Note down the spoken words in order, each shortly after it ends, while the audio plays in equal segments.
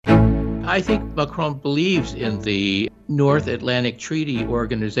I think Macron believes in the North Atlantic Treaty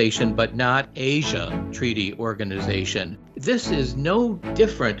Organization, but not Asia Treaty Organization. This is no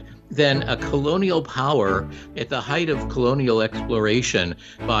different than a colonial power at the height of colonial exploration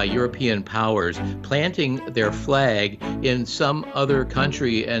by European powers, planting their flag in some other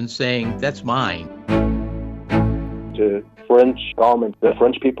country and saying, that's mine. The French government, the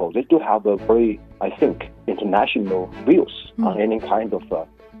French people, they do have a very, I think, international views on any kind of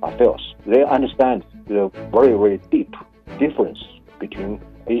affairs. They understand the very, very deep difference between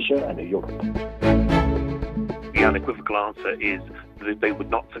Asia and Europe. The unequivocal answer is that they would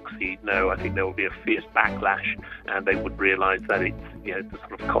not succeed. No, I think there will be a fierce backlash, and they would realise that it's, the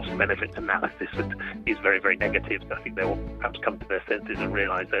sort of cost-benefit analysis that is very, very negative. So I think they will perhaps come to their senses and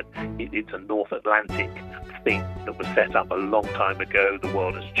realise that it's a North Atlantic thing that was set up a long time ago. The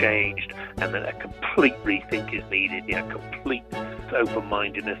world has changed, and that a complete rethink is needed. Complete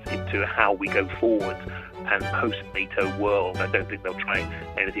open-mindedness into how we go forward and post-NATO world. I don't think they'll try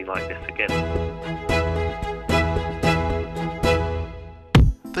anything like this again.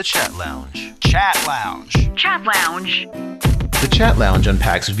 The Chat Lounge. Chat Lounge. Chat Lounge. The Chat Lounge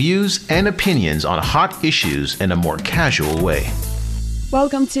unpacks views and opinions on hot issues in a more casual way.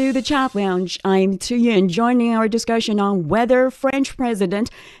 Welcome to the Chat Lounge. I'm Tu Yun, joining our discussion on whether French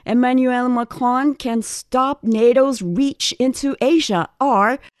President Emmanuel Macron can stop NATO's reach into Asia,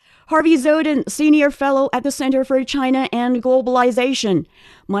 or Harvey Dzodin, Senior Fellow at the Center for China and Globalization,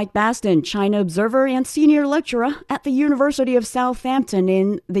 Mike Bastin, China Observer and Senior Lecturer at the University of Southampton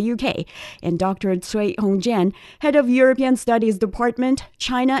in the UK, and Dr. Cui Hongjian, Head of European Studies Department,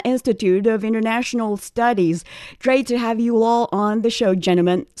 China Institute of International Studies. Great to have you all on the show,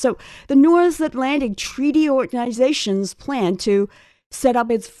 gentlemen. So, the North Atlantic Treaty Organization's plan to set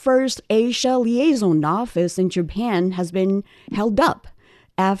up its first Asia liaison office in Japan has been held up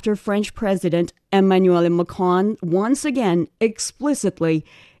after French President Emmanuel Macron once again explicitly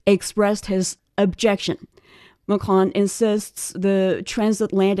expressed his objection. Macron insists the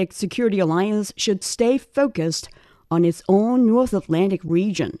transatlantic security alliance should stay focused on its own North Atlantic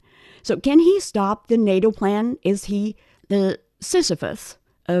region. So can he stop the NATO plan? Is he the Sisyphus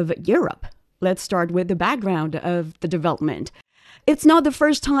of Europe? Let's start with the background of the development. It's not the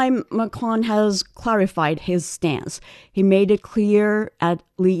first time Macron has clarified his stance. He made it clear, at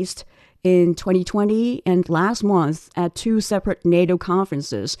least in 2020 and last month, at two separate NATO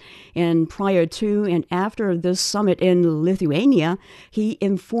conferences. And prior to and after this summit in Lithuania, he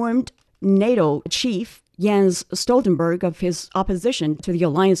informed NATO chief Jens Stoltenberg of his opposition to the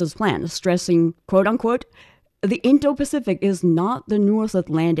alliance's plan, stressing, quote-unquote, "The Indo-Pacific is not the North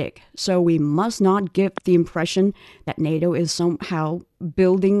Atlantic, so we must not give the impression that NATO is somehow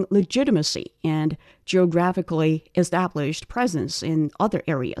building legitimacy and geographically established presence in other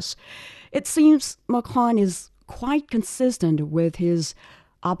areas." It seems Macron is quite consistent with his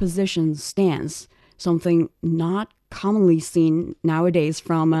opposition stance, something not commonly seen nowadays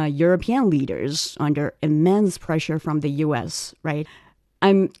from European leaders under immense pressure from the U.S., right?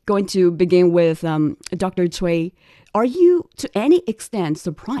 I'm going to begin with Dr. Cui. Are you, to any extent,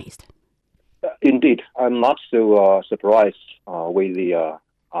 surprised? Indeed, I'm not so surprised with the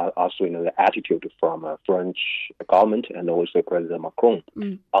the attitude from French government and also President Macron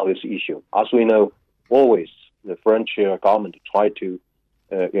on this issue. As we know, always the French government try to,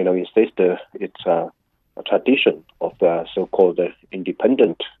 insist its tradition of the so-called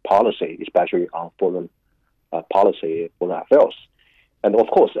independent policy, especially on foreign policy, foreign affairs. And of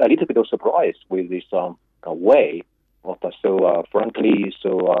course, a little bit of surprise with this way of so frankly,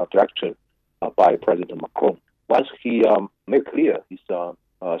 so direct by President Macron. Once he made clear his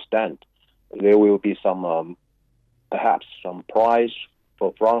stand, there will be some, perhaps some price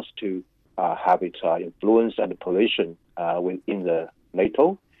for France to have its influence and position within the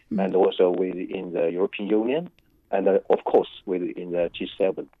NATO and also within the European Union and of course within the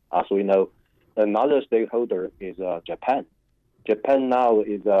G7. As we know, another stakeholder is Japan. Japan now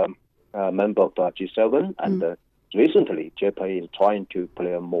is a member of G7, and recently Japan is trying to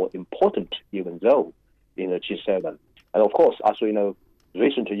play a more important even role in the G7. And of course, as we know,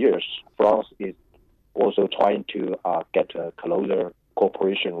 recent years, France is also trying to get a closer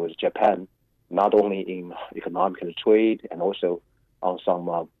cooperation with Japan, not only in economic and trade, and also on some,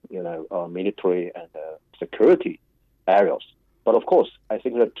 military and security areas. But of course, I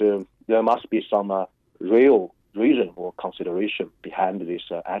think that there must be some real reason or consideration behind this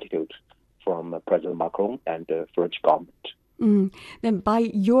attitude from President Macron and the French government. Then by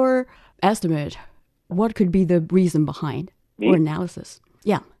your estimate, what could be the reason behind or analysis?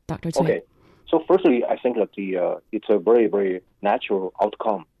 Yeah, Dr. Cui. Okay. So firstly, I think that it's a very, very natural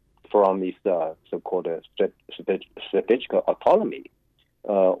outcome from its so-called strategic autonomy,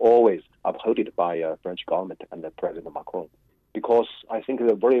 always upheld by French government and President Macron. Because I think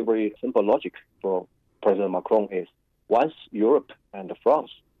the very, very simple logic for President Macron is once Europe and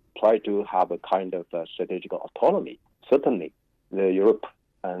France try to have a kind of strategic autonomy, certainly the Europe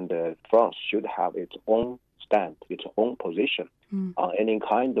and France should have its own stand, its own position on any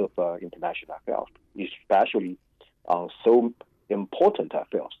kind of international affairs, especially on so important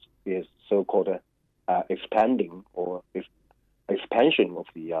affairs is so-called expanding or expansion of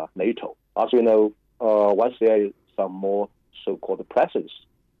the NATO. As we know, once there is some more so-called presence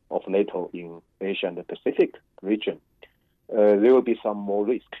of NATO in Asia and the Pacific region, there will be some more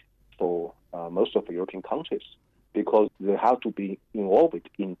risk for most of the European countries because they have to be involved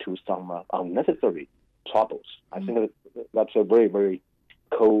into some unnecessary troubles. I think that's a very, very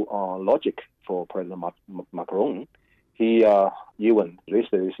cool logic for President Macron. He even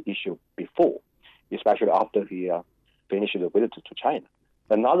raised this issue before, especially after he finished the visit to China.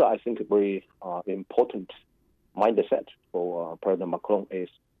 Another, I think, very important mindset for President Macron is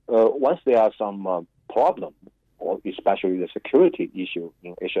once there are some problem, or especially the security issue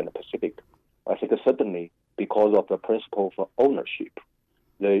in Asia and the Pacific, I think certainly because of the principle for ownership,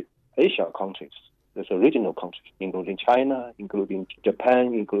 the Asia countries, the regional countries, including China, including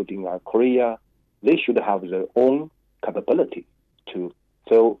Japan, including Korea, they should have their own capability to.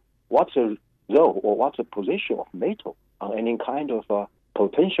 So what's the role or what's the position of NATO on any kind of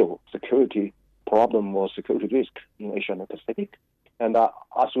potential security problem or security risk in Asia and the Pacific? And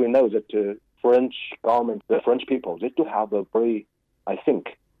as we know that the French government, the French people, they do have a very, I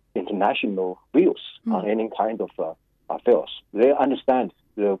think, international views on any kind of affairs. They understand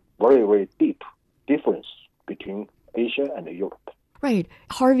the very, very deep difference between Asia and Europe. Right.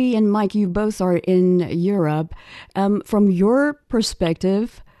 Harvey and Mike, you both are in Europe. From your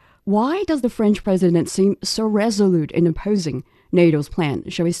perspective, why does the French president seem so resolute in opposing NATO's plan?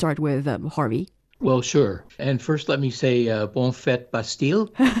 Shall we start with Harvey? Well, sure. And first, let me say, bon fête Bastille.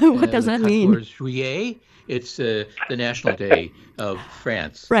 What does that mean? Juillet. It's the National Day of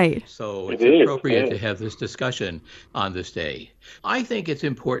France. Right. So it's appropriate to have this discussion on this day. I think it's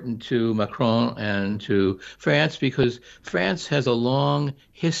important to Macron and to France because France has a long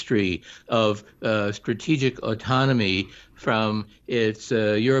history of strategic autonomy from its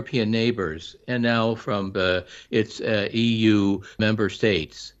European neighbors and now from its EU member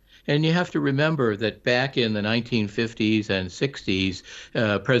states. And you have to remember that back in the 1950s and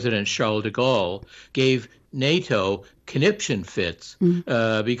 60s, President Charles de Gaulle gave NATO conniption fits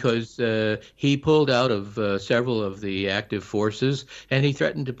because he pulled out of several of the active forces and he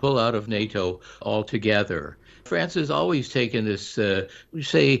threatened to pull out of NATO altogether. France has always taken this,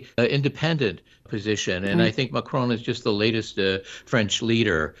 independent position, and I think Macron is just the latest French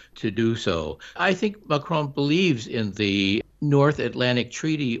leader to do so. I think Macron believes in the North Atlantic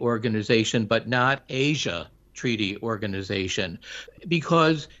Treaty Organization, but not Asia Treaty Organization,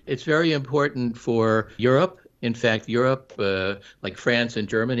 because it's very important for Europe. In fact, Europe, like France and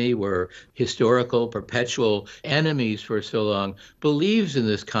Germany, were historical, perpetual enemies for so long, believes in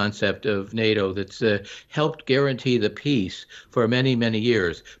this concept of NATO that's helped guarantee the peace for many, many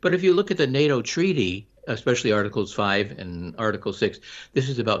years. But if you look at the NATO treaty, especially Articles 5 and Article 6, this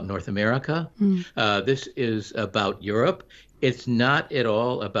is about North America. This is about Europe. It's not at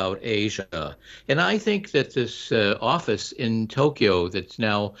all about Asia. And I think that this office in Tokyo that's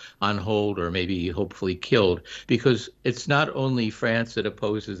now on hold or maybe hopefully killed, because it's not only France that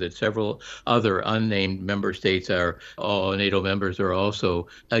opposes it, several other unnamed member states are, all NATO members are also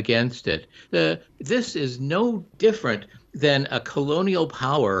against it. This is no different than a colonial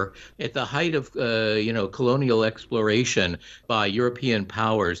power at the height of, colonial exploration by European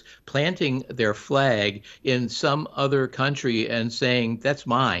powers, planting their flag in some other country and saying, that's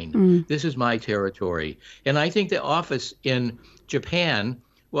mine. This is my territory. And I think the office in Japan,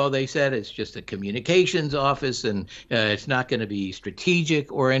 well, they said it's just a communications office and it's not going to be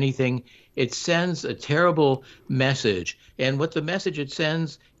strategic or anything. It sends a terrible message. And what the message it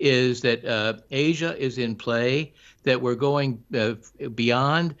sends is that Asia is in play, that we're going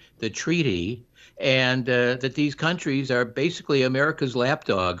beyond the treaty, and that these countries are basically America's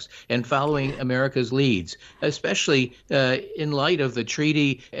lapdogs and following America's leads, especially in light of the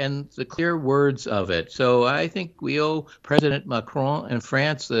treaty and the clear words of it. So I think we owe President Macron and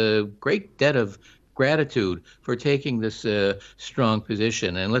France a great debt of gratitude for taking this strong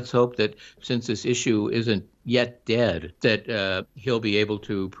position. And let's hope that since this issue isn't yet dead, that he'll be able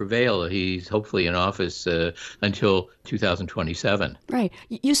to prevail. He's hopefully in office until 2027. Right.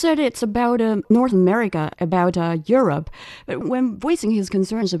 You said it's about North America, about Europe. But when voicing his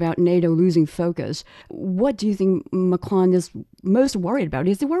concerns about NATO losing focus, what do you think Macron is most worried about?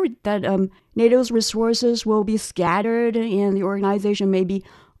 Is he worried that NATO's resources will be scattered and the organization may be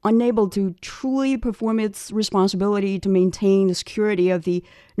unable to truly perform its responsibility to maintain the security of the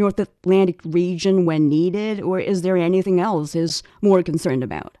North Atlantic region when needed? Or is there anything else he's more concerned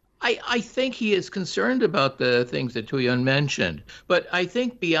about? I think he is concerned about the things that Tuyen mentioned, but I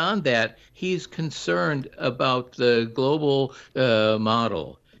think beyond that, he's concerned about the global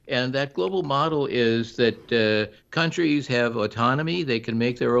model. And that global model is that countries have autonomy. They can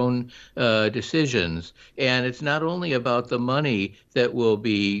make their own decisions. And it's not only about the money that will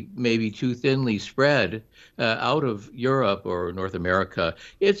be maybe too thinly spread out of Europe or North America.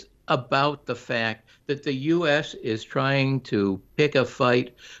 It's about the fact that the U.S. is trying to pick a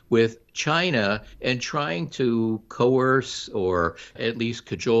fight with China and trying to coerce or at least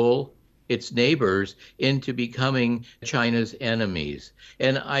cajole its neighbors into becoming China's enemies.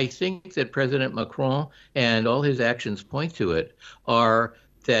 And I think that President Macron and all his actions point to it are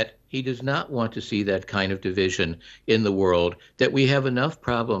that he does not want to see that kind of division in the world, that we have enough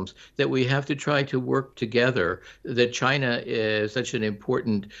problems, that we have to try to work together, that China is such an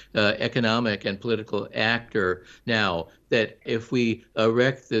important economic and political actor now, that if we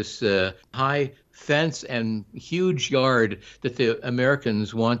erect this high fence and huge yard that the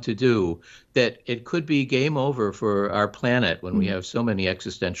Americans want to do, that it could be game over for our planet when we have so many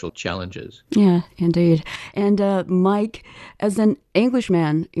existential challenges. Yeah, indeed. And Mike, as an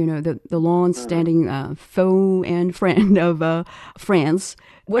Englishman, the long-standing foe and friend of France,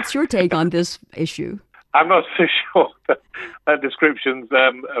 what's your take on this issue? I'm not so sure that descriptions.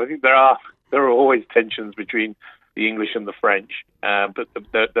 I think there are always tensions between the English and the French, but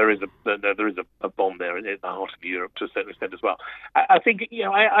there is a bomb there in the heart of Europe to a certain extent as well. I think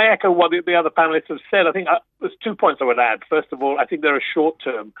I echo what the other panelists have said. I think there's 2 points I would add. First of all, I think there are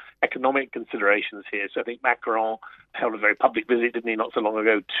short-term economic considerations here. So I think Macron held a very public visit, didn't he, not so long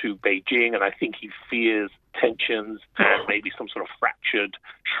ago, to Beijing, and I think he fears tensions and maybe some sort of fractured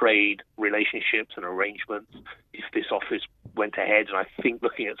trade relationships and arrangements if this office went ahead. And I think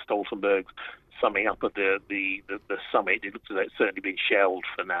looking at Stoltenberg's summing up of the summit, it looks as though it's certainly been shelved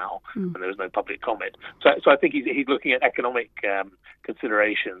for now, and there was no public comment. So I think he's looking at economic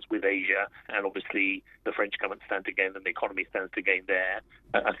considerations with Asia, and obviously the French government stands to gain and the economy stands to gain there.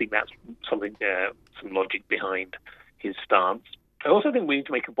 I think that's something, some logic behind his stance. I also think we need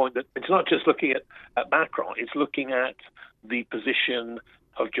to make a point that it's not just looking at Macron, it's looking at the position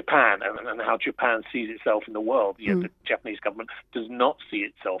of Japan and how Japan sees itself in the world. The Japanese government does not see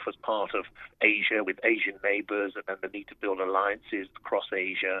itself as part of Asia with Asian neighbors and the need to build alliances across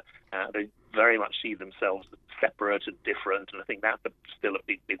Asia. They very much see themselves separate and different, and I think that's still a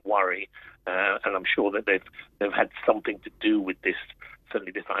big worry. And I'm sure that they've had something to do with this.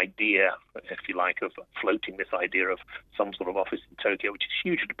 Certainly this idea, if you like, of floating this idea of some sort of office in Tokyo, which is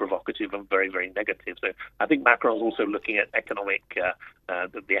hugely provocative and very, very negative. So I think Macron's also looking at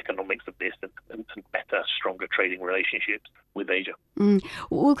the economics of this and better, stronger trading relationships with Asia.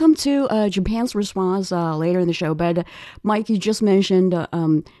 We'll come to Japan's response later in the show, but Mike, you just mentioned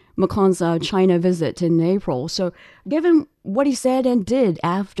Macron's China visit in April. So given what he said and did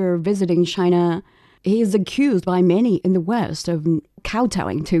after visiting China, he is accused by many in the West of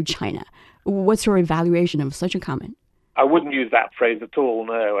kowtowing to China. What's your evaluation of such a comment? I wouldn't use that phrase at all,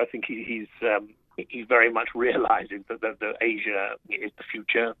 no. I think he's very much realizing that Asia is the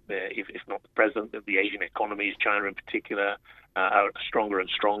future, if not the present, that the Asian economies, China in particular, are stronger and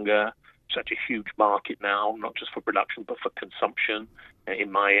stronger. Such a huge market now, not just for production, but for consumption.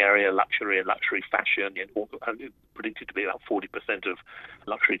 In my area, luxury and luxury fashion, predicted to be about 40% of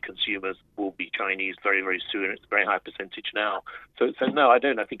luxury consumers will be Chinese very, very soon. It's a very high percentage now. So no, I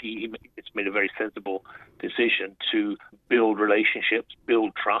don't. I think it's made a very sensible decision to build relationships,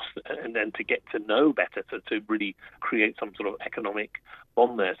 build trust, and then to get to know better, to really create some sort of economic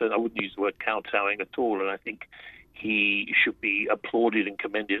bond there. So I wouldn't use the word kowtowing at all, and I think he should be applauded and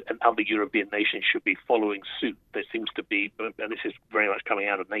commended, and other European nations should be following suit. There seems to be, and this is very much coming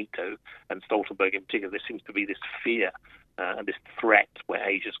out of NATO and Stoltenberg in particular, there seems to be this fear and this threat where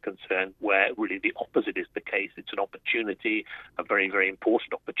Asia is concerned, where really the opposite is the case. It's an opportunity, a very, very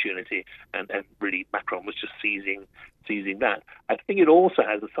important opportunity, and really Macron was just seizing that. I think it also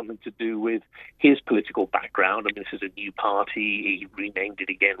has something to do with his political background. I mean, this is a new party. He renamed it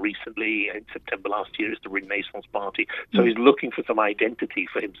again recently in September last year. It's the Renaissance Party. So he's looking for some identity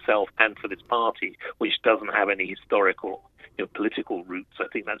for himself and for this party, which doesn't have any historical, political roots. I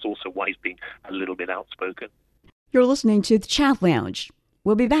think that's also why he's being a little bit outspoken. You're listening to the Chat Lounge.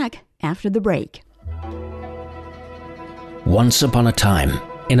 We'll be back after the break. Once upon a time,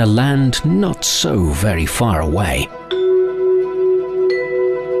 in a land not so very far away,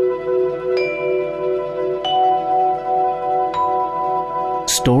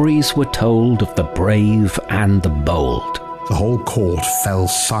 stories were told of the brave and the bold. The whole court fell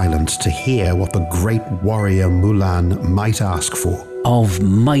silent to hear what the great warrior Mulan might ask for. Of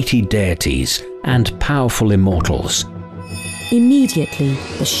mighty deities and powerful immortals. Immediately,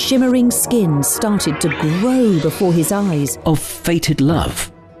 the shimmering skin started to grow before his eyes. Of fated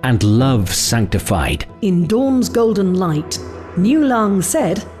love and love sanctified. In dawn's golden light, Niu Lang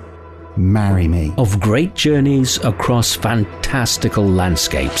said, "Marry me." Of great journeys across fantastical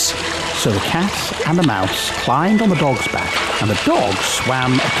landscapes. So the cat and the mouse climbed on the dog's back, and the dog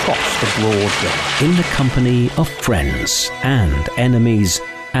swam across the broad river. In the company of friends and enemies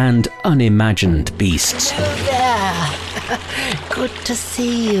and unimagined beasts. Hello there. Good to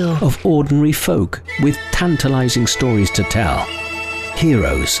see you. Of ordinary folk with tantalizing stories to tell.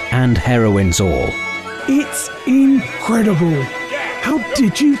 Heroes and heroines all. It's incredible. How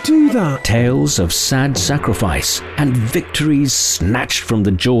did you do that? Tales of sad sacrifice and victories snatched from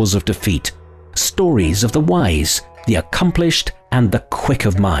the jaws of defeat. Stories of the wise, the accomplished, and the quick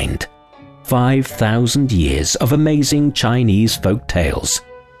of mind. 5,000 years of amazing Chinese folk tales.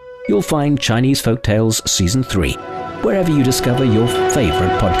 You'll find Chinese Folk Tales Season 3, wherever you discover your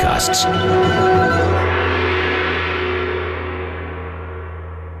favorite podcasts.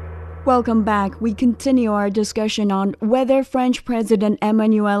 Welcome back. We continue our discussion on whether French President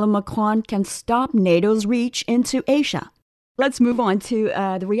Emmanuel Macron can stop NATO's reach into Asia. Let's move on to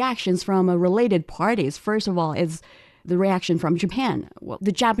the reactions from related parties. First of all, is the reaction from Japan. Well,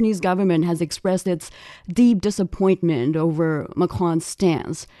 the Japanese government has expressed its deep disappointment over Macron's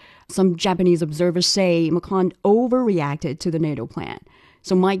stance. Some Japanese observers say Macron overreacted to the NATO plan.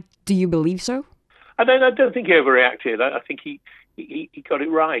 So, Mike, do you believe so? I don't think he overreacted. I think he got it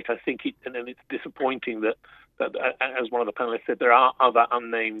right. I think and it's disappointing that as one of the panelists said, there are other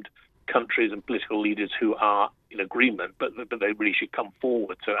unnamed countries and political leaders who are in agreement, but they really should come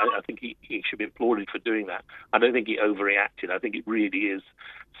forward. So I think he should be applauded for doing that. I don't think he overreacted. I think it really is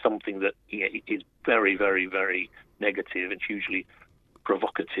something that is very, very, very negative and hugely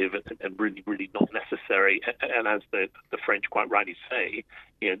provocative and really, really not necessary. And as the French quite rightly say,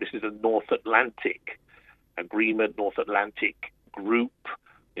 this is a North Atlantic agreement, North Atlantic group.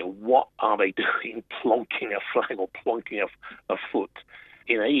 What are they doing plonking a flag or plonking a foot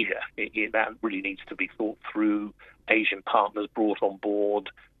in Asia? That really needs to be thought through, Asian partners brought on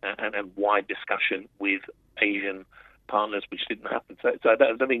board, and wide discussion with Asian partners, which didn't happen. So I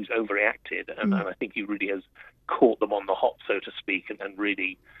don't think he's overreacted, and I think he really has caught them on the hop, so to speak, and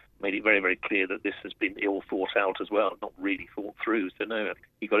really made it very, very clear that this has been ill thought out as well, not really thought through. So no,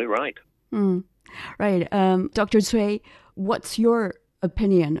 he got it right. Right. Dr. Cui, what's your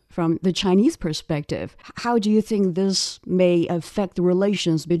opinion from the Chinese perspective? How do you think this may affect the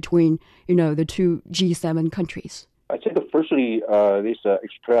relations between, the two G7 countries? I think firstly, this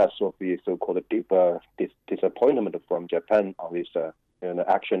express of the so-called deep disappointment from Japan on this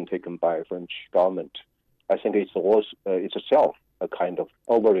action taken by French government. I think it's itself a kind of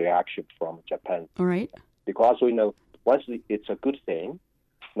overreaction from Japan. All right. Because we know once it's a good thing,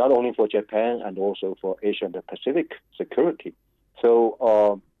 not only for Japan and also for Asia and the Pacific security.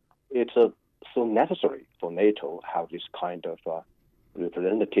 So it's so necessary for NATO to have this kind of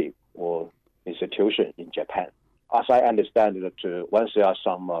representative or institution in Japan. As I understand that once there are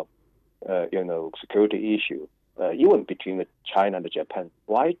some security issue, even between China and Japan,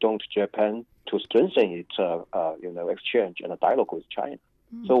 why don't Japan to strengthen its exchange and dialogue with China?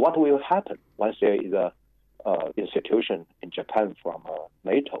 So what will happen once there is a institution in Japan from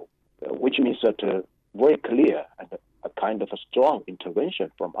NATO, which means that very clear and a kind of a strong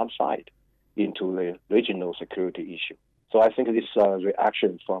intervention from outside into the regional security issue. So I think this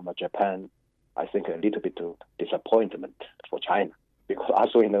reaction from Japan, I think a little bit of disappointment for China, because as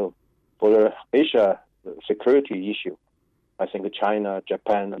we know, for the Asia security issue, I think China,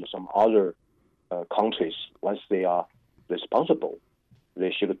 Japan, and some other countries, once they are responsible,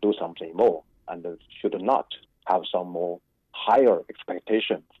 they should do something more and should not have some more higher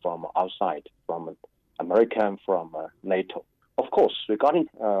expectation from outside, from America, from NATO. Of course, regarding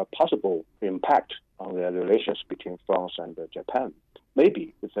possible impact on the relations between France and Japan,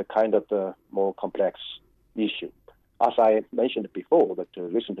 maybe it's a kind of more complex issue. As I mentioned before, that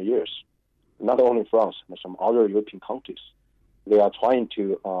recent years, not only France, but some other European countries, they are trying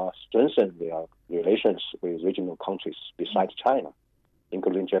to strengthen their relations with regional countries besides China,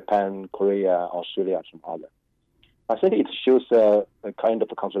 including Japan, Korea, Australia, and some other. I think it shows a kind of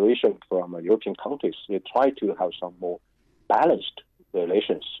a consideration from European countries. They try to have some more balanced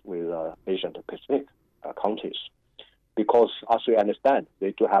relations with Asian Pacific countries, because as we understand,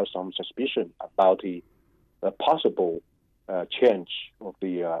 they do have some suspicion about the possible change of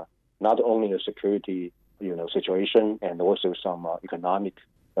the not only the security situation and also some economic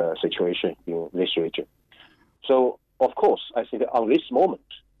situation in this region. So of course, I think on this moment,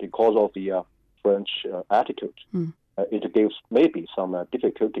 because of the French attitude, it gives maybe some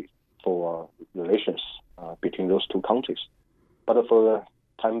difficulty for relations between those two countries. But for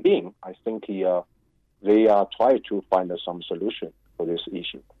the time being, I think they are trying to find some solution for this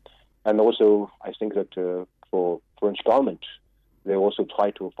issue. And also, I think that for French government, they also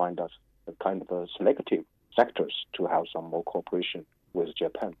try to find a kind of selective sectors to have some more cooperation with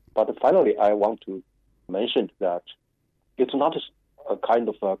Japan. But finally, I want to mention that it's not a kind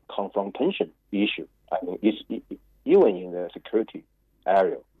of a confrontation issue. I mean, it's even in the security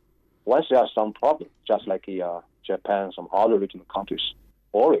area. Once there are some problems, just like Japan, some other regional countries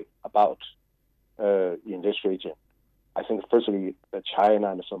worry about in this region, I think firstly,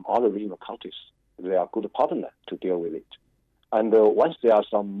 China and some other regional countries, they are good partners to deal with it. And once there are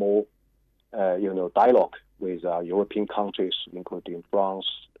some more, dialogue with European countries, including France,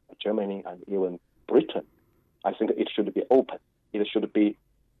 Germany, and even Britain, I think it should be open. It should be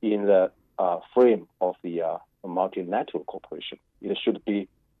in the frame of the multilateral cooperation. It should be,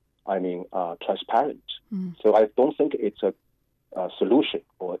 transparent. So I don't think it's a solution,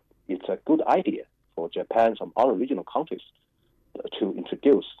 or it's a good idea for Japan, some other regional countries, to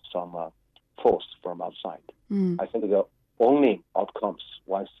introduce some force from outside. I think the only outcomes,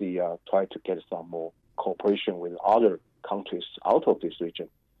 once they try to get some more cooperation with other countries out of this region,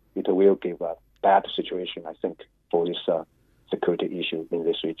 it will give a bad situation, I think, for this security issue in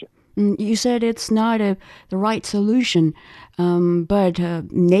this region. You said it's not the right solution, but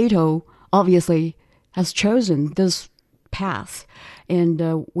NATO obviously has chosen this path.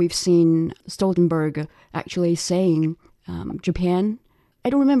 And we've seen Stoltenberg actually saying Japan, I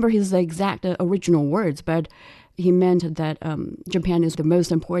don't remember his exact original words, but he meant that Japan is the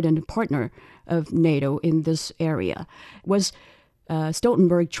most important partner of NATO in this area. Was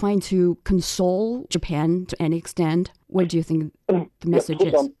Stoltenberg trying to console Japan to any extent? What do you think the message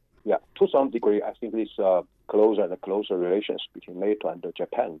is? To some degree, I think this closer and closer relations between NATO and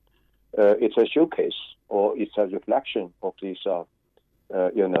Japan, it's a showcase, or it's a reflection of this,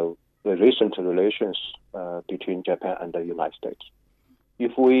 the recent relations between Japan and the United States.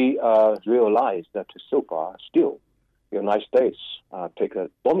 If we realize that so far still the United States take a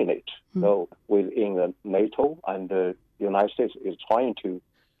dominate role within the NATO, and the United States is trying to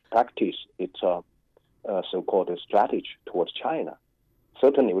practice its so-called strategy towards China.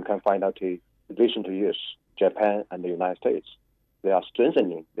 Certainly, we can find out in recent years, Japan and the United States, they are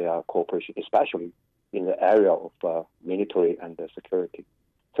strengthening their cooperation, especially in the area of military and security.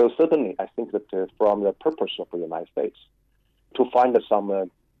 So certainly, I think that from the purpose of the United States, to find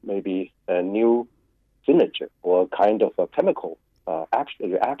some maybe a new synergy or kind of chemical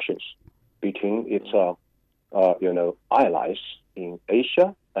reactions between its allies in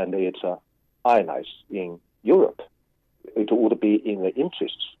Asia and its allies in Europe, it would be in the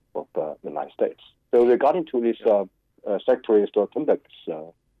interests of the United States. So regarding to this Secretary Stoltenberg's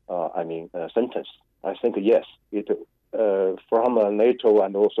sentence, I think yes, it from NATO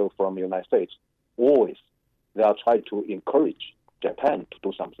and also from the United States, always they are trying to encourage Japan to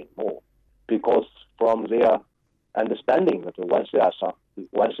do something more, because from their understanding that once they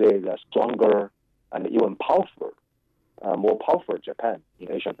are stronger and even powerful, more powerful Japan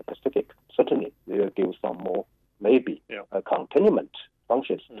in Asia Pacific, certainly they will give some more maybe containment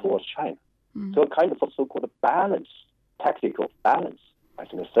functions towards China. So kind of a so-called balance, tactical balance, I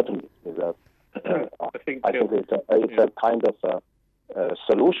think certainly is a. I think it's a kind of a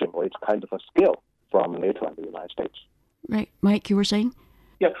solution, or it's kind of a skill from NATO and the United States. Right, Mike, you were saying?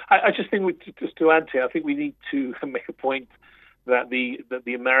 Yeah, I just think just to add to it, I think we need to make a point that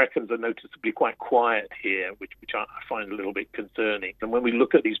the Americans are noticeably quite quiet here, which I find a little bit concerning. And when we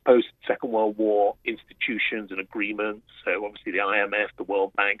look at these post-Second World War institutions and agreements, so obviously the IMF, the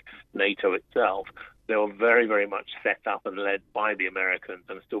World Bank, NATO itself, They are very, very much set up and led by the Americans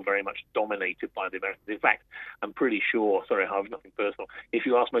and are still very much dominated by the Americans. In fact, I'm pretty sure, sorry, I have nothing personal, if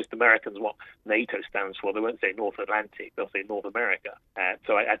you ask most Americans what NATO stands for, they won't say North Atlantic, they'll say North America.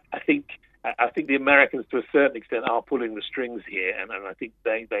 So I think the Americans, to a certain extent, are pulling the strings here, and I think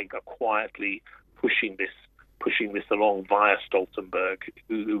they are quietly pushing this along via Stoltenberg,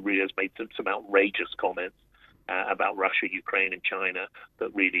 who really has made some outrageous comments about Russia, Ukraine, and China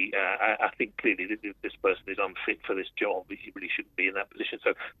that really, I think clearly this person is unfit for this job. He really shouldn't be in that position.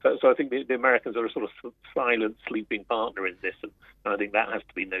 So I think the Americans are a sort of silent, sleeping partner in this, and I think that has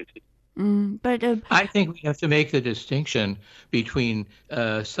to be noted. I think we have to make the distinction between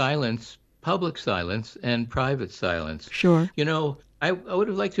silence, public silence, and private silence. Sure. You know, I would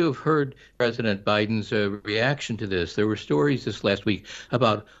have liked to have heard President Biden's reaction to this. There were stories this last week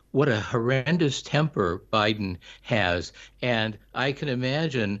about what a horrendous temper Biden has. And I can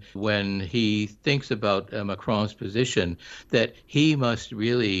imagine when he thinks about Macron's position that he must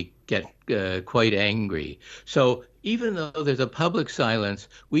really get quite angry. So even though there's a public silence,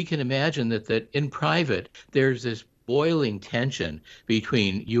 we can imagine that in private, there's this boiling tension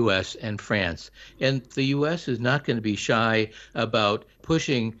between U.S. and France. And the U.S. is not going to be shy about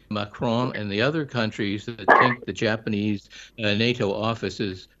pushing Macron and the other countries that think the Japanese NATO office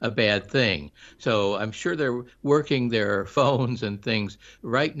is a bad thing. So I'm sure they're working their phones and things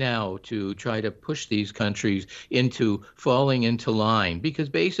right now to try to push these countries into falling into line, because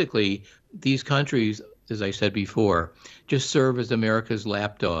basically these countries, as I said before, just serve as America's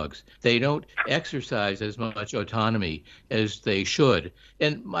lapdogs. They don't exercise as much autonomy as they should.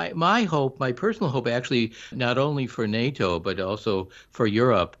 And my hope, my personal hope actually, not only for NATO, but also for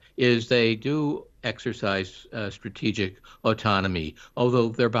Europe, is they do exercise strategic autonomy, although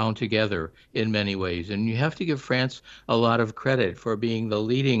they're bound together in many ways. And you have to give France a lot of credit for being the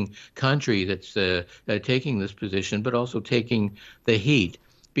leading country that's taking this position, but also taking the heat.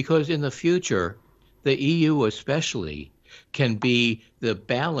 Because in the future, the EU especially can be the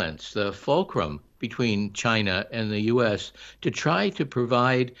balance, the fulcrum between China and the U.S. to try to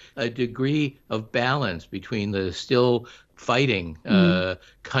provide a degree of balance between the still fighting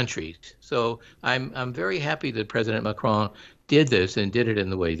countries. So I'm very happy that President Macron did this and did it in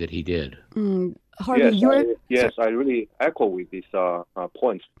the way that he did. Harvey, yes, I really echo with these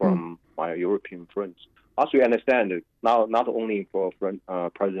points from my European friends. As we understand, now not only for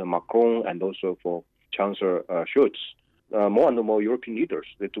President Macron and also for Chancellor Scholz, more and more European leaders,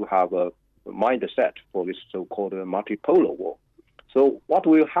 they do have a mindset for this so-called multipolar war. So what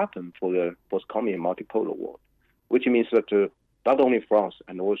will happen for the forthcoming multipolar war? Which means that not only France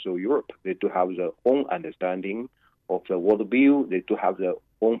and also Europe, they do have their own understanding of the world view, they do have their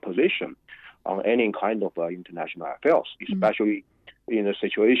own position on any kind of international affairs, especially in a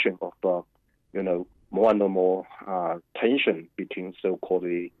situation of, more and more tension between so-called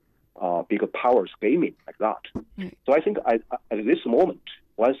bigger powers gaming like that. So I think at this moment,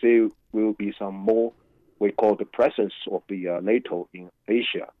 once there will be some more, we call the presence of the NATO in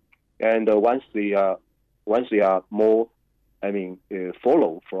Asia, and once they are more,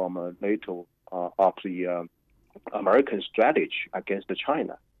 follow from NATO of the American strategy against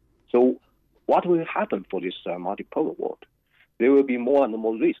China. So what will happen for this multipolar world? There will be more and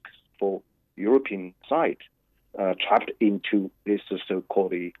more risks for European side trapped into this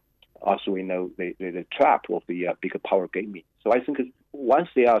so-called, as we know, the trap of the bigger power gaming. So I think once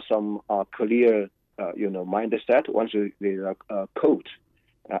there are some clear, mindset, once there are code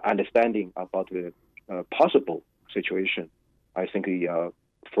understanding about the possible situation, I think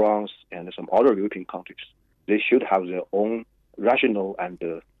France and some other European countries, they should have their own rational and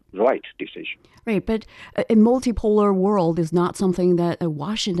right decision. Right, but a multipolar world is not something that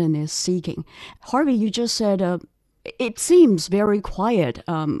Washington is seeking. Harvey, you just said it seems very quiet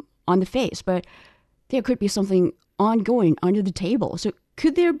on the face, but there could be something ongoing under the table. So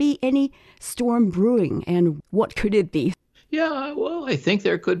could there be any storm brewing, and what could it be? Yeah, well, I think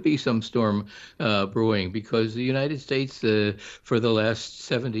there could be some storm brewing, because the United States, for the last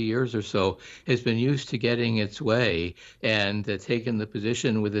 70 years or so, has been used to getting its way and taken the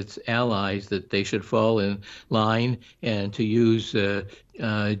position with its allies that they should fall in line, and to use the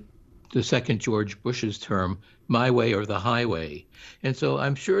second George Bush's term, my way or the highway. And so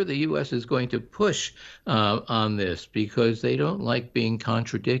I'm sure the U.S. is going to push on this, because they don't like being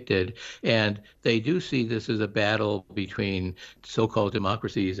contradicted. And they do see this as a battle between so-called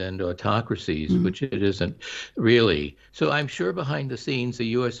democracies and autocracies, which it isn't really. So I'm sure behind the scenes, the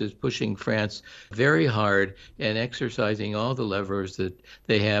U.S. is pushing France very hard and exercising all the levers that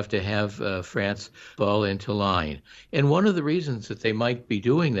they have to have France fall into line. And one of the reasons that they might be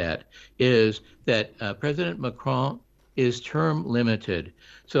doing that is that President Macron is term limited.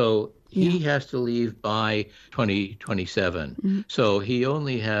 So he has to leave by 2027. Mm-hmm. So he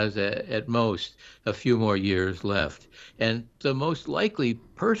only has, at most, a few more years left. And the most likely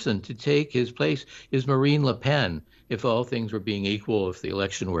person to take his place is Marine Le Pen, if all things were being equal, if the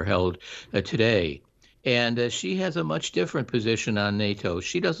election were held today. And she has a much different position on NATO.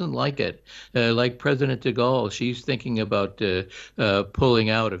 She doesn't like it. Like President de Gaulle, she's thinking about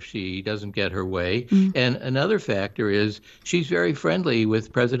pulling out if she doesn't get her way. Mm. And another factor is she's very friendly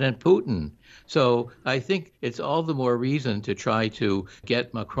with President Putin. So I think it's all the more reason to try to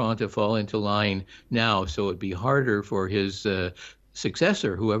get Macron to fall into line now, so it'd be harder for his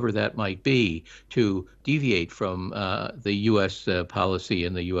successor, whoever that might be, to deviate from the U.S. policy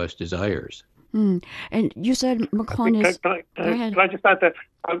and the U.S. desires. Mm. And you said Macron is... Can I just add that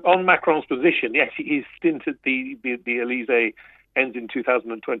on Macron's position, yes, his stint at the Elysee ends in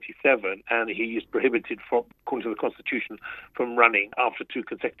 2027, and he is prohibited from, according to the Constitution, from running after 2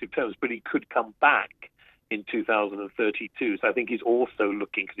 consecutive terms, but he could come back in 2032. So I think he's also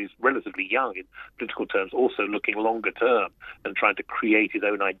looking, because he's relatively young in political terms, also looking longer term and trying to create his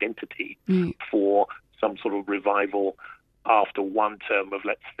own identity for some sort of revival after one term of,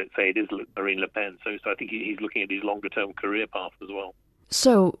 let's say it is Marine Le Pen. So I think he's looking at his longer-term career path as well.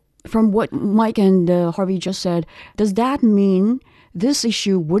 So from what Mike and Harvey just said, does that mean this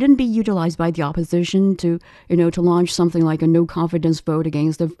issue wouldn't be utilized by the opposition to launch something like a no-confidence vote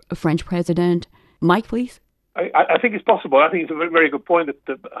against the French president? Mike, please. I think it's possible. I think it's a very, very good point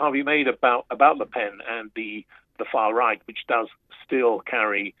that Harvey made about Le Pen and the far right, which does still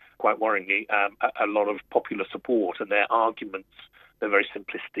carry, quite worryingly, a lot of popular support, and their arguments, they're very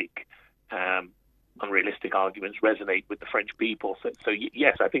simplistic, unrealistic arguments, resonate with the French people. So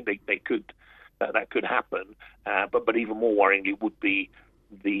yes, I think they could that could happen. But even more worryingly would be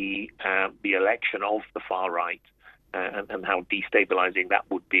the election of the far right and how destabilizing that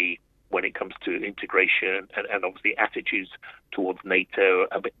would be when it comes to integration and obviously attitudes towards NATO,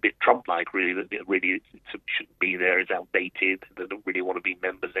 a bit Trump-like, really, that it really shouldn't be there, is outdated, they don't really want to be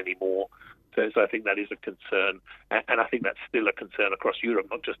members anymore. So I think that is a concern, and I think that's still a concern across Europe,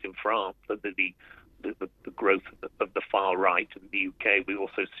 not just in France, that the growth of the far right in the UK. We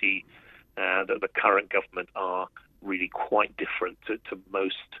also see that the current government are really quite different to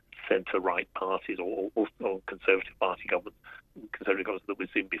most centre-right parties or Conservative Party governments that we've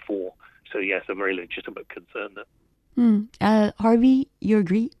seen before. So yes, a very legitimate concern there. Harvey, you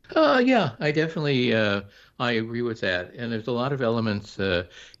agree? Yeah, I definitely I agree with that. And there's a lot of elements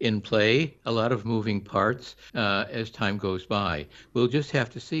in play, a lot of moving parts as time goes by. We'll just have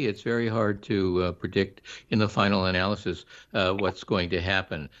to see. It's very hard to predict in the final analysis what's going to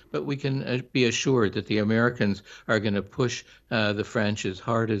happen. But we can be assured that the Americans are going to push the French as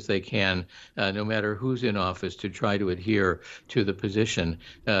hard as they can, no matter who's in office, to try to adhere to the position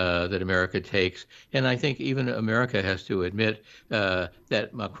that America takes. And I think even America has to admit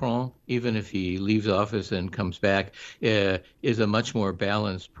that Macron, even if he leaves office and comes back, is a much more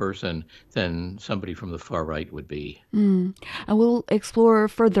balanced person than somebody from the far right would be. And we'll explore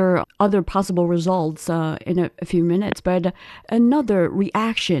further other possible results in a few minutes. But another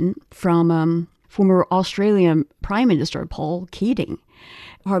reaction from former Australian Prime Minister Paul Keating.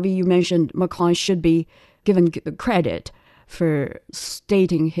 Harvey, you mentioned Macron should be given credit for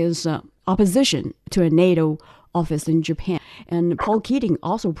stating his opposition to a NATO office in Japan. And Paul Keating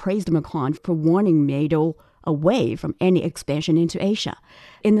also praised Macron for warning NATO away from any expansion into Asia.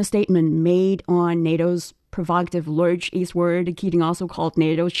 In the statement made on NATO's provocative lurch eastward, Keating also called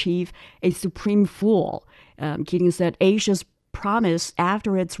NATO chief a supreme fool. Keating said Asia's promise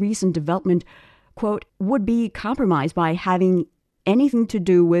after its recent development, quote, would be compromised by having anything to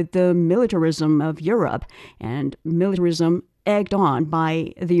do with the militarism of Europe and militarism egged on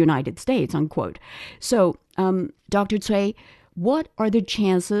by the United States, unquote. So, Dr. Cui, what are the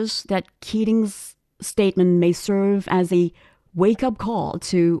chances that Keating's statement may serve as a wake-up call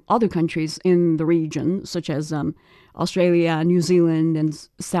to other countries in the region, such as Australia, New Zealand, and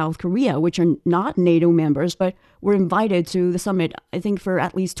South Korea, which are not NATO members, but were invited to the summit, I think, for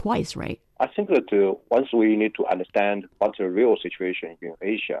at least twice, right? I think that once we need to understand what's the real situation in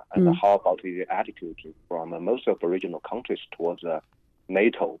Asia and how about the attitude from most of the regional countries towards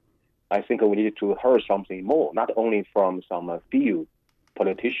NATO, I think we need to hear something more, not only from some few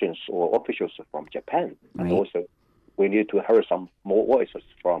politicians or officials from Japan, and also we need to hear some more voices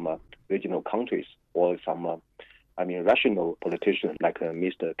from regional countries or some, rational politicians like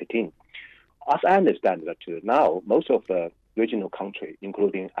Mr. Keating. As I understand that now, most of the regional countries,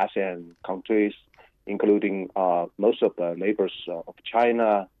 including ASEAN countries, including most of the neighbors of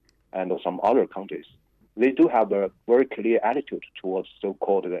China, and some other countries, they do have a very clear attitude towards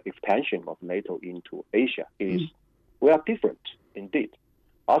so-called expansion of NATO into Asia. We are different indeed.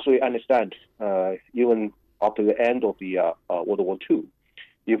 As we understand, even after the end of the World War II,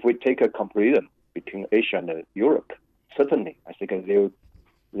 if we take a comparison between Asia and Europe, certainly I think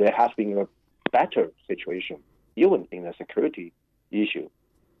there has been a better situation, even in the security issue.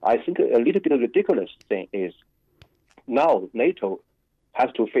 I think a little bit of ridiculous thing is now NATO has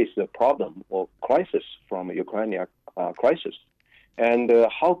to face the problem or crisis from Ukrainian crisis. And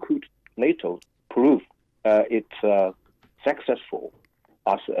how could NATO prove it's successful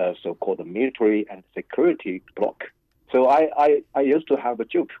as a so-called military and security bloc? So I used to have a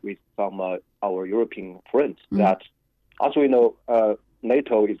joke with some our European friends that, as we know,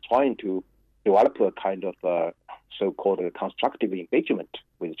 NATO is trying to develop a kind of so-called constructive engagement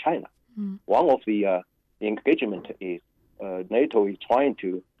with China. One of the engagement is NATO is trying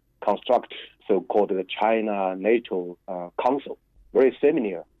to construct so-called China-NATO Council, very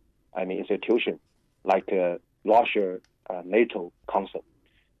similar, institution like Russia-NATO Council.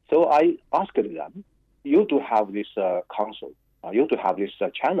 So I asked them, you do have this council, you do have this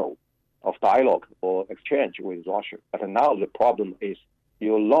channel of dialogue or exchange with Russia, but now the problem is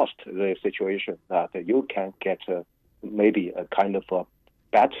you lost the situation that you can get maybe a kind of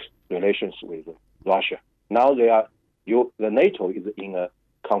bad relations with Russia. Now the NATO is in a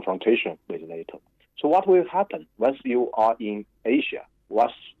confrontation with NATO. So what will happen once you are in Asia?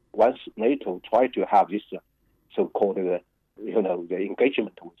 Once NATO try to have this so-called the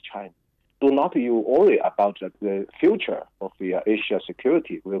engagement with China? Do not you worry about the future of the Asia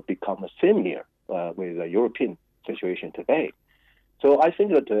security will become similar with the European situation today. So I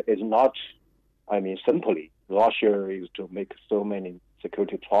think that it's not, simply Russia is to make so many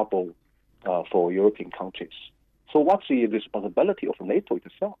security trouble for European countries. So what's the responsibility of NATO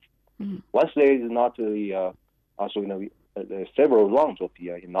itself? Once there is not the several rounds of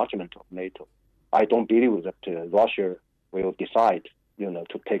the enlargement of NATO, I don't believe that Russia will decide,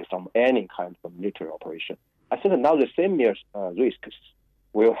 to take any kind of military operation. I think now the same risks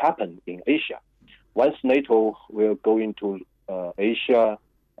will happen in Asia. Once NATO will go into Asia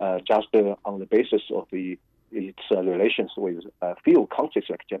just on the basis of its relations with a few countries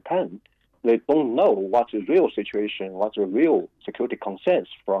like Japan, they don't know what's the real situation, what's the real security concerns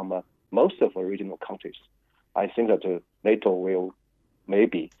from most of the regional countries. I think that NATO will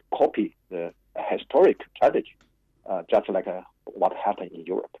maybe copy the historic strategy, just like what happened in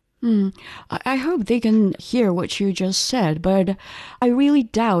Europe. I hope they can hear what you just said, but I really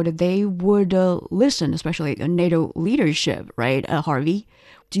doubt they would listen, especially the NATO leadership, right, Harvey?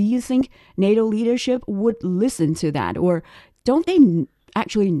 Do you think NATO leadership would listen to that, or don't they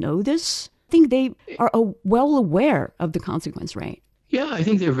actually know this? I think they are well aware of the consequence, right? Yeah, I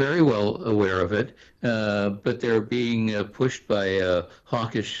think they're very well aware of it, but they're being pushed by a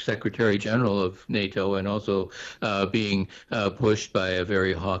hawkish Secretary General of NATO and also being pushed by a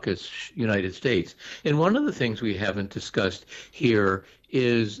very hawkish United States. And one of the things we haven't discussed here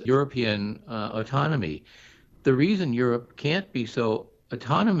is European autonomy. The reason Europe can't be so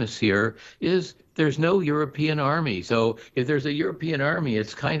autonomous here is there's no European army. So if there's a European army,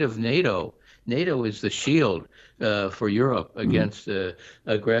 it's kind of NATO. NATO is the shield for Europe against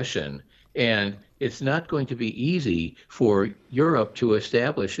aggression. And it's not going to be easy for Europe to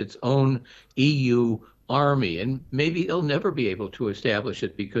establish its own EU army. And maybe they'll never be able to establish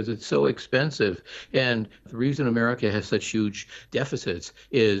it because it's so expensive. And the reason America has such huge deficits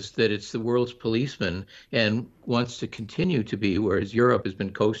is that it's the world's policeman and wants to continue to be, whereas Europe has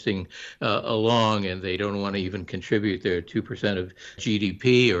been coasting along and they don't want to even contribute their 2% of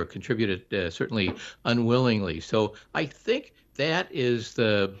GDP or contribute it certainly unwillingly. So I think that is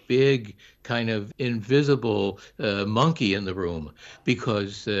the big kind of invisible monkey in the room,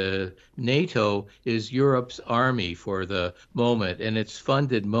 because NATO is Europe's army for the moment, and it's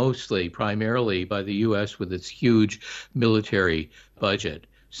funded primarily by the U.S. with its huge military budget.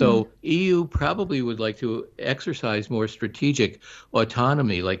 So EU probably would like to exercise more strategic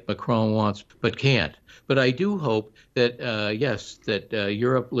autonomy like Macron wants, but can't. But I do hope that,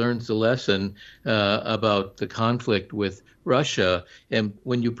 Europe learns the lesson about the conflict with Russia. And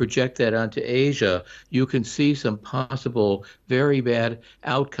when you project that onto Asia, you can see some possible very bad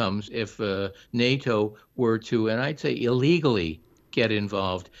outcomes if NATO were to, and I'd say illegally, get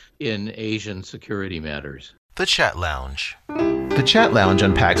involved in Asian security matters. The Chat Lounge. The Chat Lounge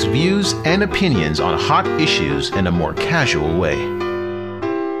unpacks views and opinions on hot issues in a more casual way.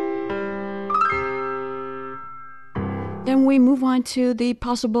 Then we move on to the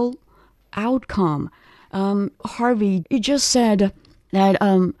possible outcome. Harvey, you just said that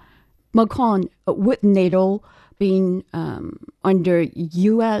Macron, with NATO being under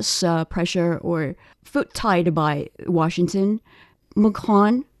U.S. pressure or foot tied by Washington,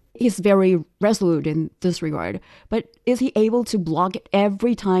 Macron is very resolute in this regard. But is he able to block it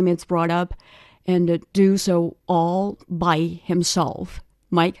every time it's brought up and do so all by himself?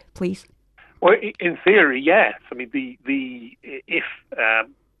 Mike, please. Well, in theory, yes. I mean, if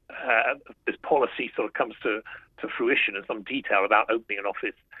this policy sort of comes to fruition in some detail about opening an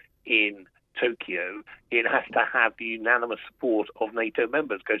office in Tokyo, it has to have the unanimous support of NATO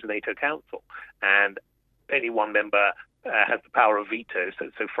members, go to NATO Council, and any one member has the power of veto.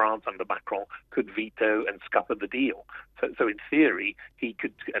 So France under Macron could veto and scupper the deal. So in theory, he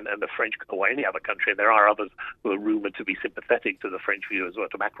could, and the French or any other country, and there are others who are rumoured to be sympathetic to the French view as well,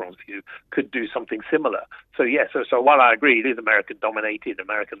 to Macron's view, could do something similar. So yes, so while I agree it is American-dominated,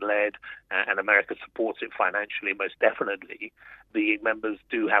 American-led, and America supports it financially most definitely, the members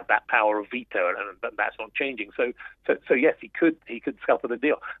do have that power of veto, and that's not changing. So yes, he could scupper the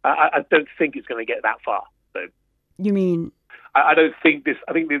deal. I don't think it's going to get that far. So. You mean? I don't think this.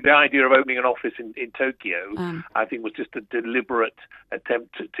 I think the idea of opening an office in Tokyo, I think, was just a deliberate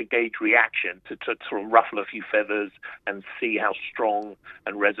attempt to gauge reaction, to sort of ruffle a few feathers and see how strong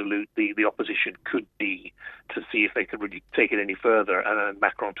and resolute the opposition could be, to see if they could really take it any further. And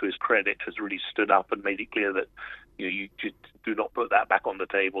Macron, to his credit, has really stood up and made it clear that you just do not put that back on the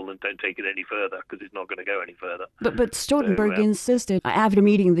table and don't take it any further, because it's not going to go any further. But Stoltenberg insisted after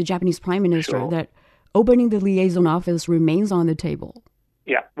meeting the Japanese Prime Minister that opening the liaison office remains on the table.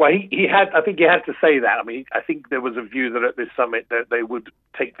 Yeah, well, he had. I think he had to say that. I mean, I think there was a view that at this summit that they would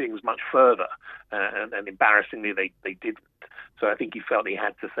take things much further, and embarrassingly, they didn't. So I think he felt he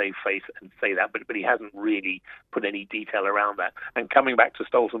had to save face and say that, but he hasn't really put any detail around that. And coming back to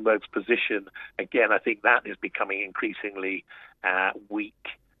Stoltenberg's position again, I think that is becoming increasingly weak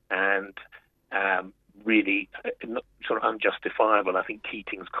and really sort of unjustifiable. I think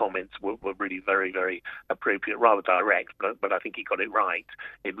Keating's comments were really very, very appropriate, rather direct, but I think he got it right.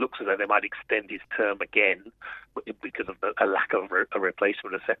 It looks as though they might extend his term again because of a lack of a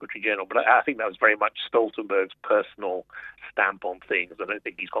replacement as Secretary General. But I think that was very much Stoltenberg's personal stamp on things. I don't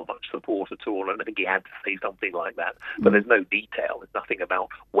think he's got much support at all, and I think he had to say something like that. But there's no detail. There's nothing about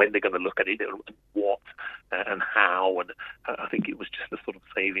when they're going to look at it and what and how, and I think it was just a sort of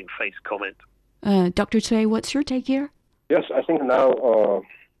saving face comment. Dr. Cui, what's your take here? Yes, I think now,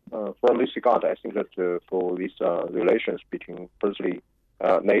 from this regard, I think that for these relations between, firstly,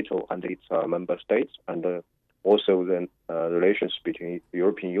 NATO and its member states, and also the relations between the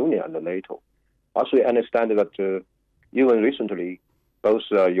European Union and the NATO, as we understand that even recently, both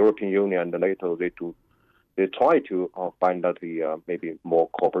European Union and the NATO, they try to find out the maybe more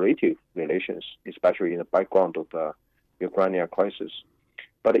cooperative relations, especially in the background of the Ukrainian crisis.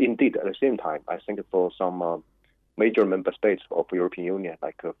 But indeed, at the same time, I think for some major member states of the European Union,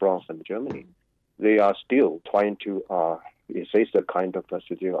 like France and Germany, they are still trying to insist a kind of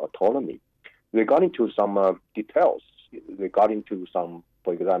strategic autonomy. Regarding to some details, regarding to some,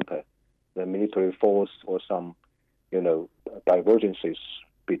 for example, the military force or some, divergences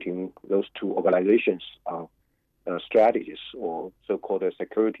between those two organizations, strategies or so-called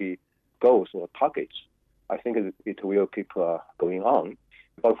security goals or targets, I think it will keep going on.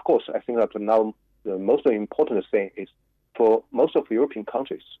 But of course, I think that now the most important thing is for most of the European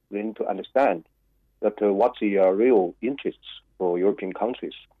countries, they need to understand that what's the real interests for European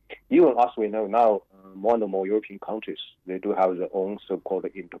countries. Even as we know now, more and more European countries, they do have their own so-called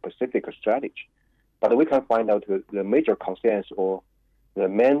Indo-Pacific strategy. But we can find out the major concerns or the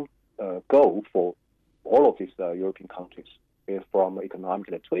main goal for all of these European countries is from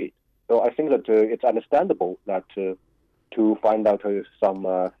economic trade. So I think that it's understandable that to find out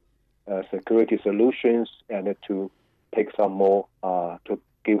some security solutions and to take some more, to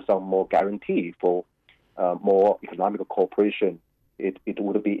give some more guarantee for more economic cooperation, it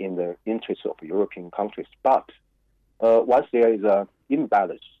would be in the interest of European countries. But once there is an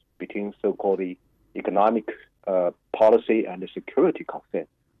imbalance between so-called economic policy and the security concern,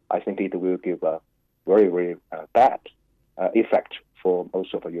 I think it will give a very, very bad effect for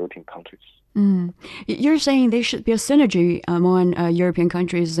most of the European countries. You're saying there should be a synergy among European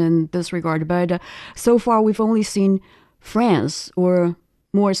countries in this regard, but so far we've only seen France, or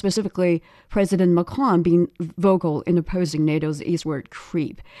more specifically President Macron, being vocal in opposing NATO's eastward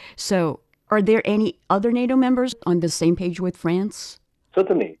creep. So are there any other NATO members on the same page with France?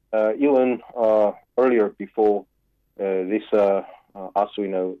 Certainly. Even earlier, before this, as we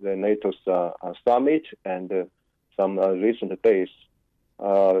know, the NATO's summit and some recent days,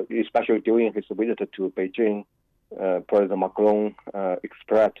 especially during his visit to Beijing, President Macron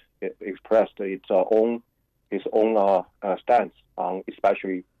expressed expressed its own stance on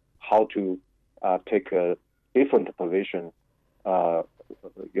especially how to take a different position,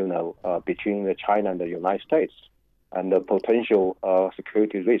 between China and the United States and the potential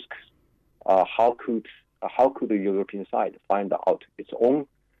security risks. How could the European side find out its own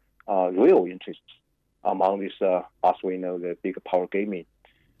real interests among this, as we know, the big power gaming?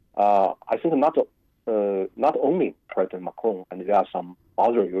 I think not only President Macron, and there are some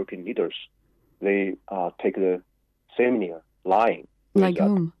other European leaders, they take the similar line. Like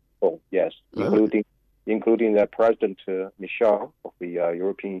whom? Yes, including the President Michel of the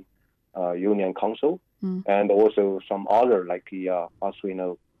European Union Council, and also some other, like as we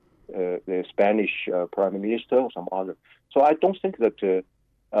know, the Spanish Prime Minister or some other. So I don't think that the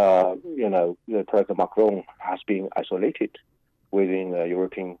President Macron has been isolated within the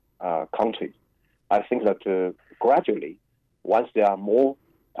European countries. I think that gradually, once there are more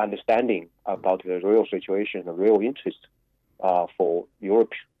understanding about the real situation, the real interest for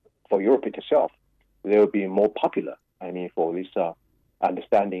Europe itself, they will be more popular. I mean, for this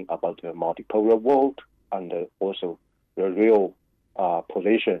understanding about the multipolar world and also the real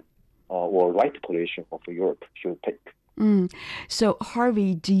position or right position of Europe should take. So,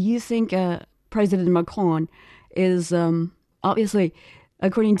 Harvey, do you think President Macron is obviously,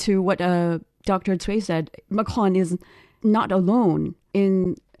 according to what Dr. Cui said, Macron is not alone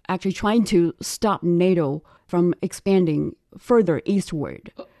in actually trying to stop NATO from expanding further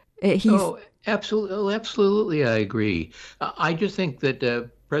eastward? Absolutely, I agree. I just think that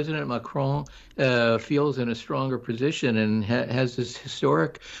President Macron feels in a stronger position and has this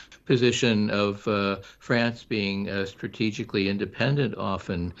historic position of France being strategically independent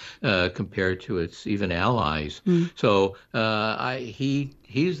often compared to its even allies. So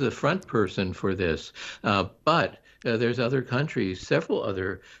he's the front person for this. But there's several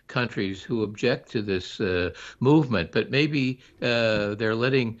other countries who object to this movement, but maybe they're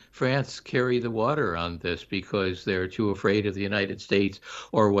letting France carry the water on this because they're too afraid of the United States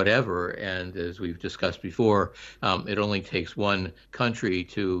or whatever. And as we've discussed before, it only takes one country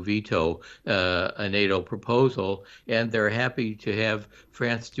to veto a NATO proposal, and they're happy to have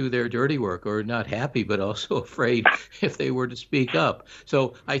France do their dirty work, or not happy, but also afraid if they were to speak up.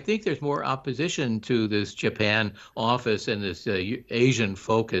 So I think there's more opposition to this Japan office and this Asian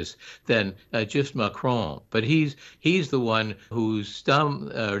focus than just Macron. But he's the one whose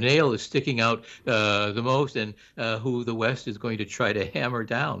nail is sticking out the most, and who the West is going to try to hammer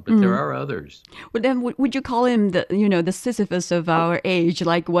down. But there are others. Well, then would you call him the Sisyphus of our age,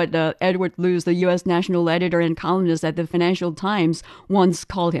 like what Edward Luce, the U.S. national editor and columnist at the Financial Times, once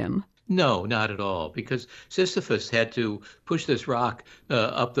called him? No, not at all, because Sisyphus had to push this rock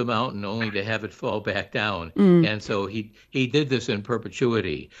up the mountain only to have it fall back down. And so he did this in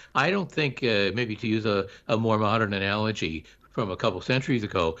perpetuity. I don't think, maybe to use a more modern analogy from a couple centuries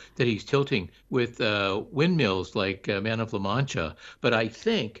ago, that he's tilting with windmills like Man of La Mancha. But I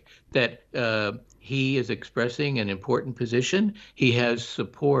think that he is expressing an important position. He has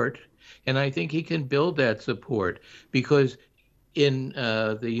support, and I think he can build that support because in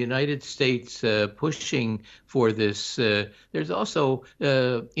the United States pushing for this, there's also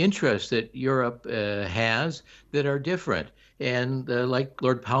interests that Europe has that are different. And like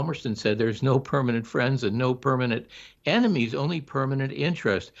Lord Palmerston said, there's no permanent friends and no permanent enemies, only permanent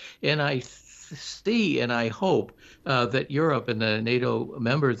interest. And I see and I hope that Europe and the NATO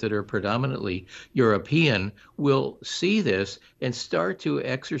members that are predominantly European will see this and start to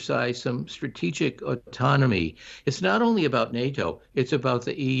exercise some strategic autonomy. It's not only about NATO, it's about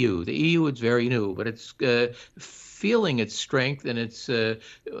the EU. The EU is very new, but it's feeling its strength, and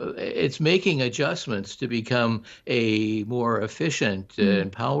it's making adjustments to become a more efficient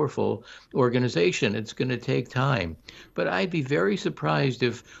and powerful organization. It's going to take time. But I'd be very surprised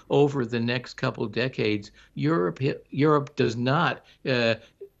if over the next couple of decades, Europe does not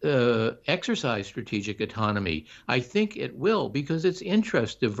exercise strategic autonomy. I think it will, because its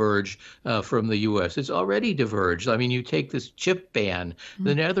interests diverge from the U.S. It's already diverged. I mean, you take this chip ban.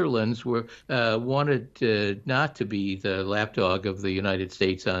 The Netherlands wanted not to be the lapdog of the United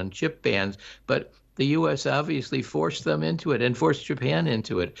States on chip bans, but the U.S. obviously forced them into it and forced Japan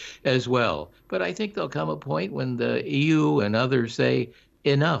into it as well. But I think there'll come a point when the EU and others say,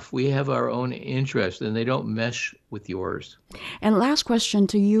 enough, we have our own interests and they don't mesh with yours. And last question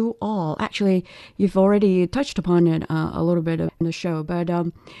to you all. Actually, you've already touched upon it a little bit in the show, but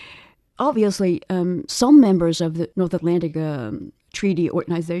obviously some members of the North Atlantic Treaty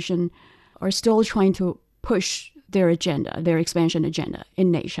Organization are still trying to push their agenda, their expansion agenda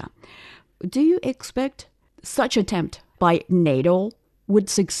in Asia. Do you expect such attempt by NATO would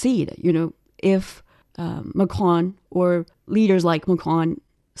succeed, if Macron or leaders like Macron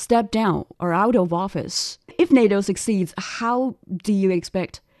step down or out of office. If NATO succeeds, how do you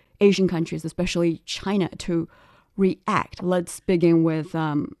expect Asian countries, especially China, to react? Let's begin with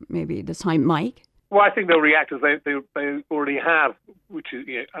maybe this time Mike. Well, I think they'll react as they already have, which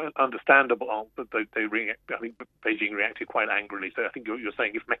is understandable. But they react. I think Beijing reacted quite angrily. So I think you're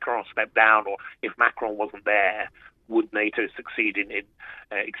saying if Macron stepped down or if Macron wasn't there, would NATO succeed in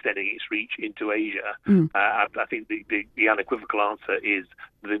extending its reach into Asia? I think the unequivocal answer is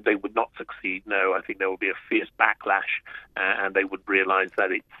that they would not succeed. No, I think there will be a fierce backlash, and they would realise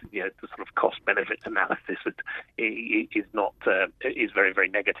that it's the sort of cost-benefit analysis is not is very, very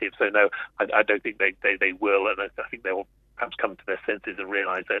negative. So no, I don't think they will, and I think they will perhaps come to their senses and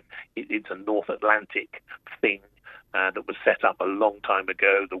realise that it's a North Atlantic thing. That was set up a long time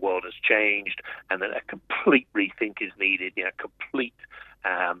ago. The world has changed, and that a complete rethink is needed. Complete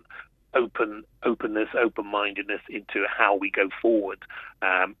openness, open-mindedness into how we go forward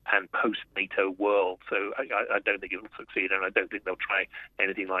and post-NATO world. So I don't think it will succeed, and I don't think they'll try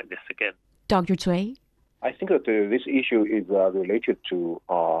anything like this again. Dr. Cui? I think that this issue is related to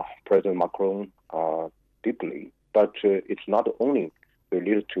President Macron deeply, but it's not only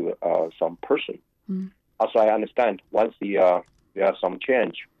related to some person. As I understand, once there are some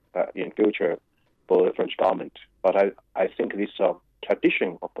change in future for the French government, but I think this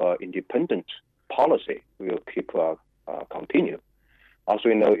tradition of independent policy will keep continue. As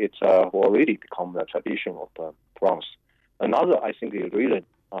we know, it's already become the tradition of France. Another, I think, reason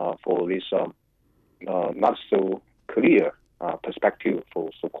for this not so clear perspective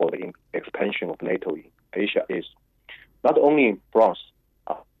for so-called expansion of NATO in Asia is not only France.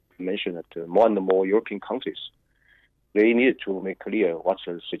 Mentioned that more and more European countries, they need to make clear what's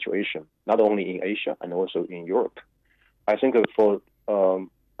the situation, not only in Asia and also in Europe. I think for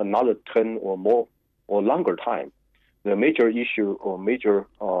another 10 or more or longer time, the major issue or major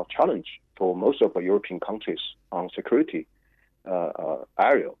challenge for most of the European countries on security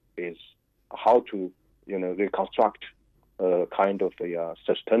area is how to reconstruct a kind of a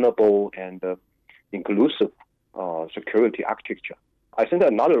sustainable and inclusive security architecture. I think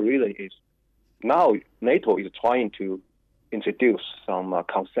another reason is now NATO is trying to introduce some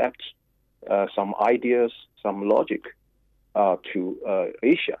concepts, some ideas, some logic to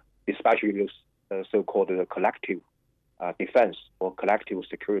Asia, especially this so-called collective defense or collective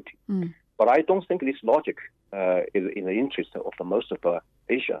security. But I don't think this logic is in the interest of most of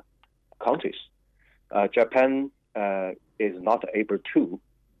Asia countries. Japan is not able to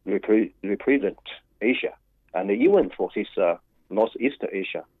represent Asia, and even for this Northeast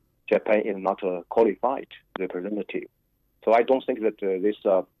Asia, Japan is not a qualified representative. So I don't think that this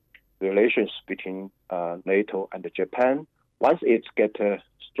relations between NATO and Japan, once it gets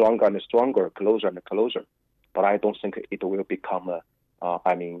stronger and stronger, closer and closer, but I don't think it will become a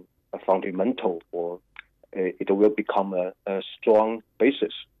fundamental, or it will become a strong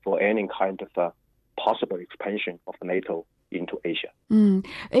basis for any kind of possible expansion of NATO into Asia.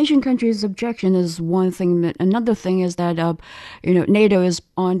 Asian countries' objection is one thing, but another thing is that NATO is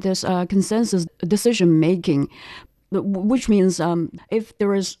on this consensus decision making, which means if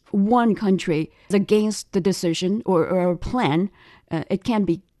there is one country against the decision or plan, it can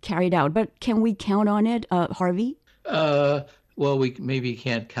be carried out. But can we count on it, Harvey? Well, we maybe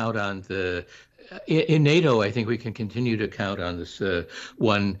can't count on in NATO, I think we can continue to count on this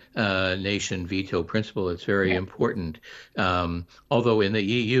one nation veto principle. It's very important. Although in the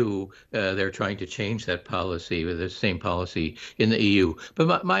EU, they're trying to change that policy, with the same policy in the EU.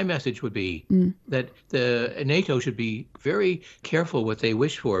 But my message would be that NATO should be very careful what they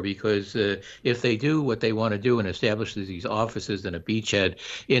wish for, because if they do what they want to do and establish these offices and a beachhead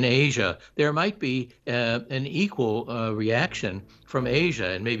in Asia, there might be an equal reaction from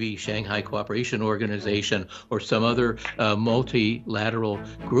Asia, and maybe Shanghai Cooperation Organization or some other multilateral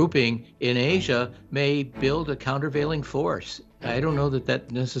grouping in Asia may build a countervailing force. I don't know that that's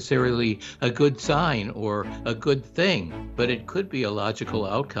necessarily a good sign or a good thing, but it could be a logical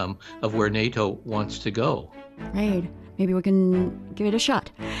outcome of where NATO wants to go. Right. Maybe we can give it a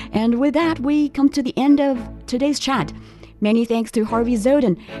shot. And with that, we come to the end of today's chat. Many thanks to Harvey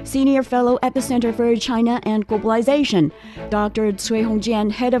Dzodin, Senior Fellow at the Center for China and Globalization, Dr. Cui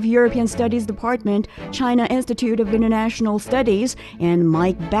Hongjian, Head of European Studies Department, China Institute of International Studies, and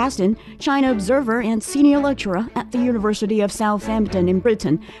Mike Bastin, China Observer and Senior Lecturer at the University of Southampton in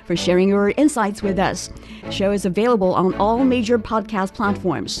Britain, for sharing your insights with us. The show is available on all major podcast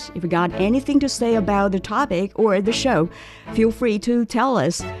platforms. If you got anything to say about the topic or the show, feel free to tell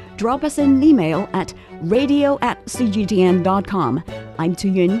us. Drop us an email at radio@cgtn.com. I'm Tu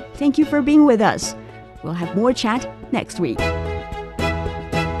Yun. Thank you for being with us. We'll have more chat next week.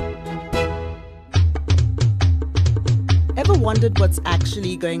 Ever wondered what's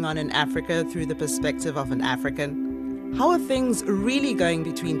actually going on in Africa through the perspective of an African? How are things really going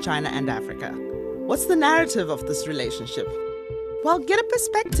between China and Africa? What's the narrative of this relationship? Well, get a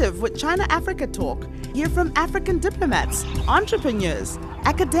perspective with China-Africa Talk. Hear from African diplomats, entrepreneurs,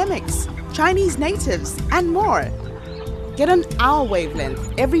 academics, Chinese natives, and more. Get on our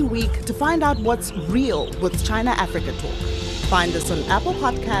wavelength every week to find out what's real with China-Africa Talk. Find us on Apple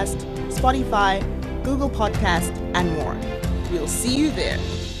Podcast, Spotify, Google Podcast, and more. We'll see you there.